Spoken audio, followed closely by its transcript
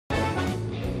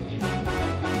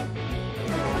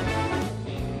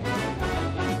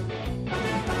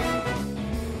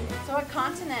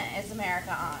continent is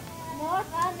America on?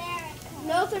 North America.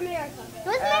 North America.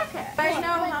 North America. You guys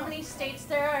know how many states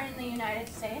there are in the United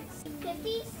States?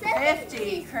 50?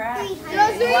 50, correct. No,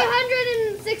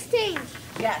 316.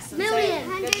 Yes. Million.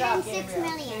 Good job, 106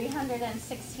 Gabriel. million.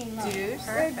 316 million. Reduce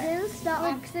Perfect. the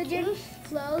oxygen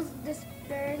flows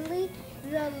disparately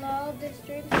the low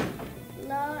district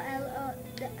low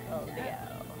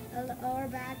or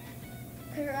bad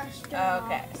cholesterol.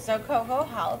 Okay, so cocoa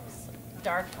helps.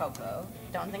 Dark cocoa.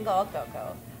 Don't think all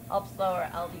cocoa. Helps lower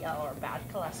LDL or bad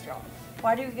cholesterol.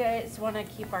 Why do you guys want to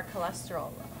keep our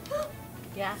cholesterol low?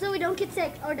 Yeah. So we don't get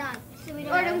sick or die. So we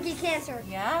Or don't get cancer.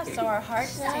 Yeah, so our heart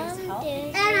stays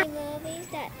healthy. Disney movies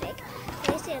that take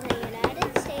place in the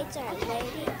United States are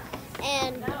Lady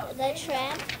and the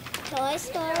Tramp, Toy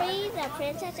Story, The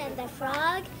Princess and the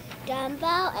Frog,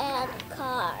 Dumbo, and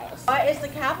Cars. What is the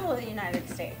capital of the United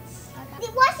States?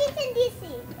 Washington, D.C.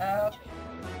 Oh.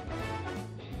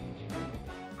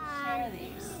 Share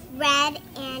these. Red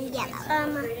and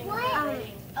yellow.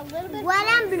 A little bit. Red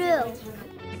and blue.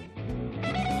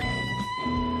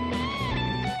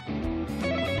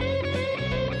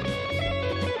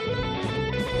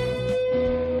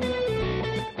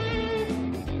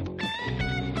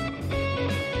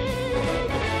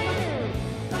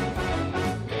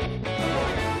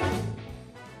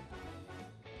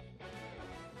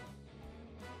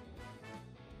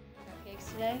 Cupcakes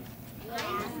today?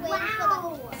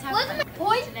 Wow. Wasn't the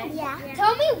point? Yeah.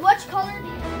 Tell me which color.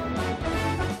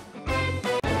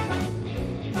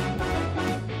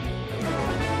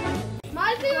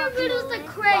 My favorite food was the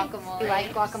crepes. You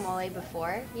liked guacamole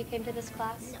before you came to this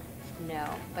class? No,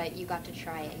 but you got to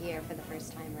try it here for the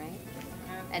first time, right?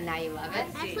 And now you love it?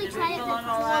 I actually tried it before,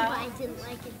 but I didn't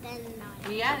like it then.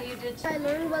 Yeah, you did. I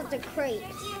learned was the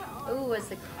crepes. Ooh, was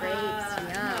the crepes, yum.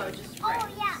 No, just Oh,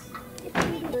 yeah.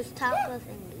 Those taco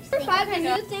things. For 5, the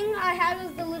new thing I had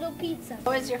was the little pizza.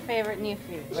 What was your favorite new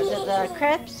food? Was it the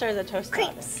crepes or the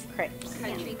tostadas? Crepes.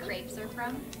 Country crepes are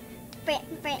from?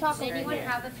 Chocolate. Did anyone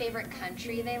have a favorite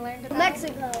country they learned about?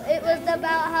 Mexico. It was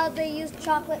about how they used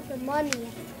chocolate for money.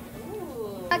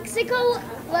 Ooh. Mexico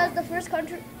was the first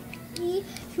country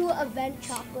to invent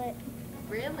chocolate.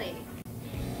 Really?